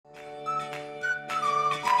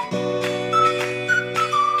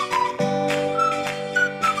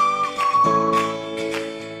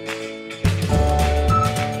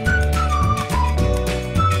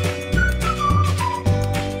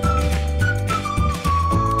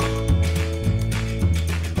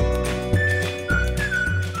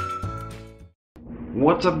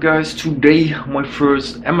What's up guys, today my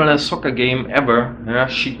first MLS soccer game ever,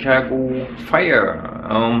 Chicago Fire,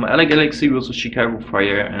 LA Galaxy versus Chicago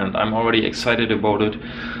Fire, and I'm already excited about it.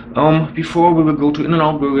 Before we will go to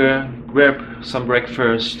In-N-Out Burger, grab some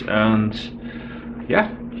breakfast, and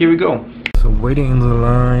yeah, here we go. So waiting in the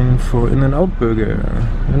line for In-N-Out Burger.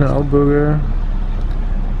 In-N-Out Burger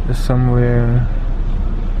is somewhere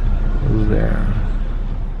there.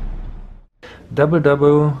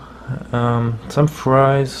 Double. Some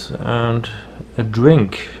fries and a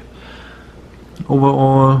drink.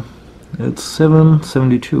 Overall it's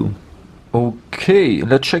 $7.72. Okay,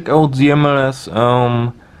 let's check out the MLS.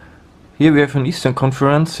 Here we have an Eastern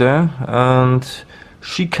Conference, and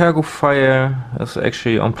Chicago Fire is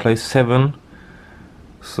actually on place 7,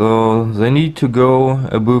 so they need to go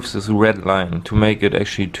above this red line to make it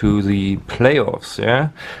actually to the playoffs,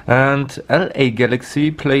 and LA Galaxy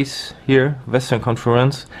plays here, Western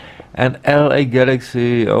Conference. And LA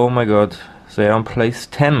Galaxy, oh my god, they are on place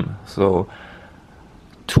 10. So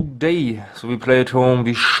today, we play at home,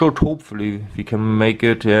 we should hopefully we can make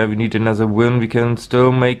it. We need another win, we can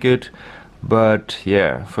still make it. But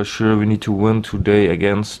yeah, for sure we need to win today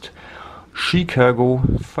against Chicago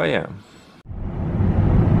Fire.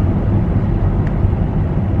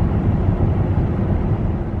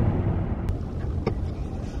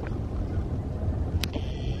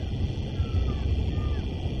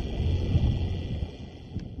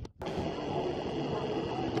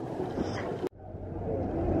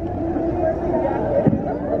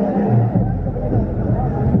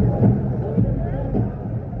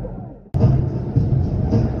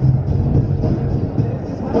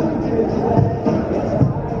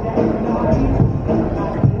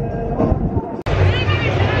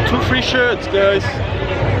 Free shirts, guys.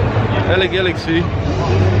 LA Galaxy.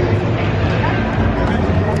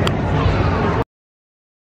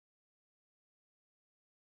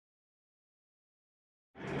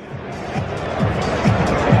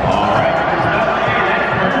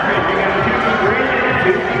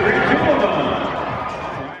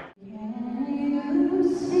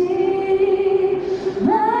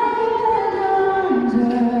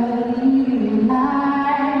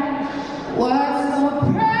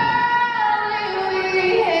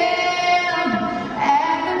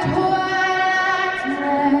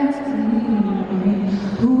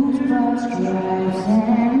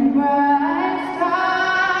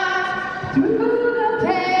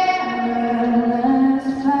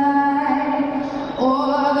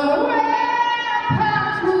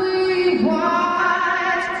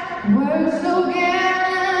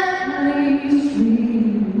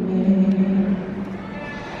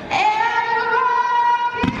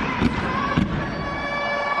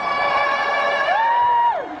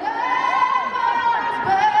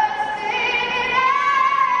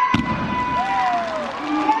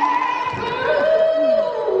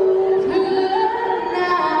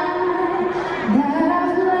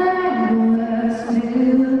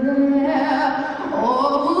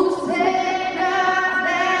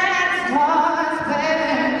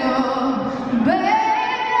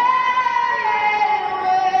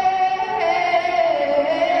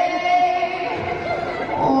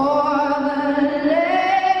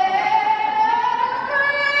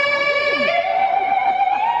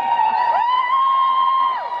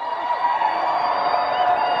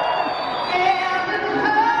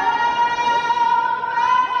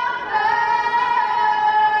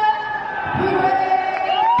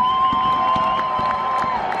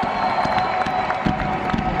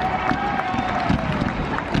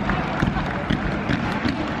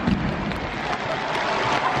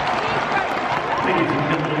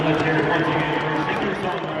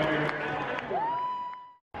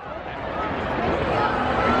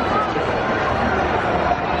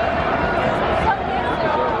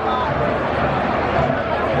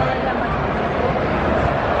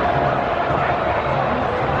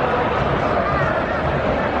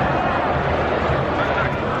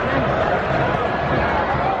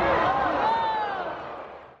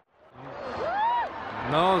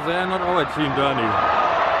 No, they are not our team, Danny.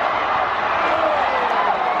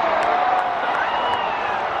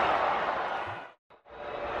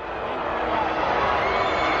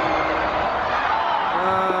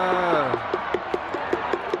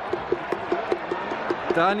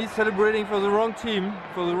 Danny's celebrating for the wrong team,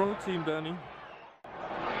 Danny.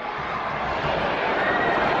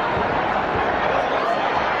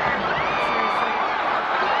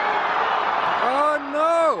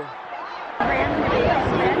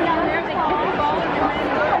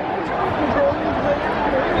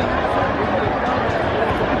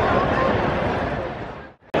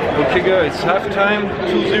 guys, halftime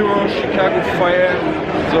 2-0 Chicago Fire.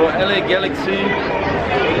 So LA Galaxy,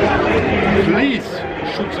 please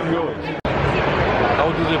shoot some goals.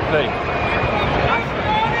 How do they play?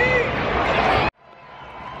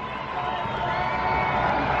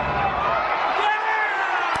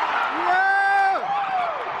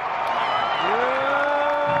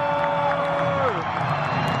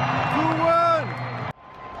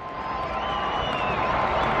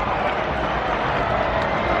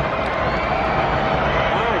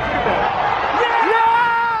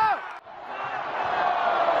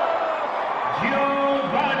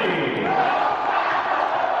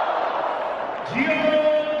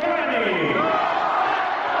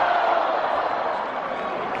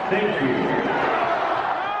 Thank you.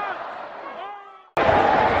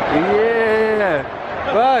 Yeah,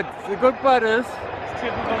 but the good part is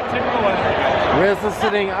we're still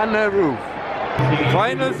sitting under a roof.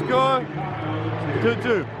 Final score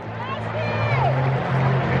 2-2.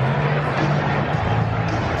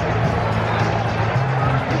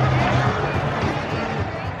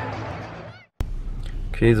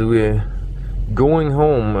 Okay, so we're going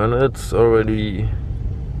home and it's already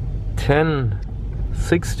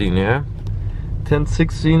 10:16, yeah?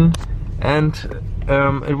 10:16, and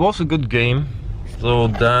it was a good game. So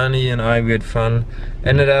Danny and we had fun.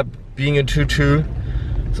 Ended up being a 2-2.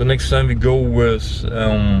 So next time we go with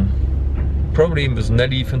probably with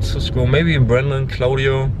Nelly, Francisco, maybe Brendan,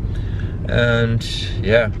 Claudio. And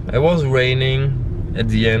yeah, it was raining at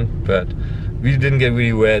the end, but we didn't get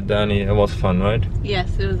really wet, Danny. It was fun, right?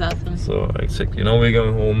 Yes, it was awesome. So exactly, now we're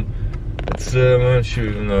going home. It's I'm sure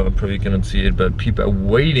you know, probably cannot see it, but people are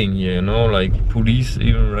waiting here, you know, like police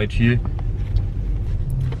even right here.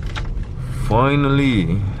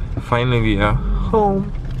 Finally we are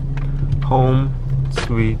home. Home,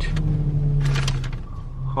 sweet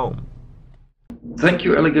home. Thank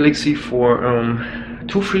you LA Galaxy for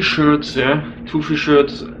 2 free shirts, yeah, 2 free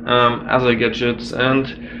shirts, other gadgets, and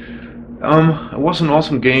it was an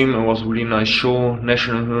awesome game. It was a really nice show,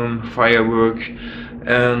 national hymn, firework,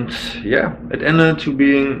 and yeah, it ended to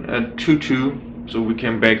being a 2-2. So we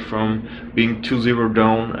came back from being 2-0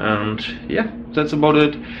 down, and yeah, that's about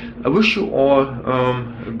it. I wish you all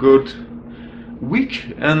a good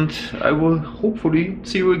week, and I will hopefully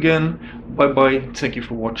see you again. Bye bye, thank you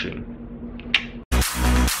for watching.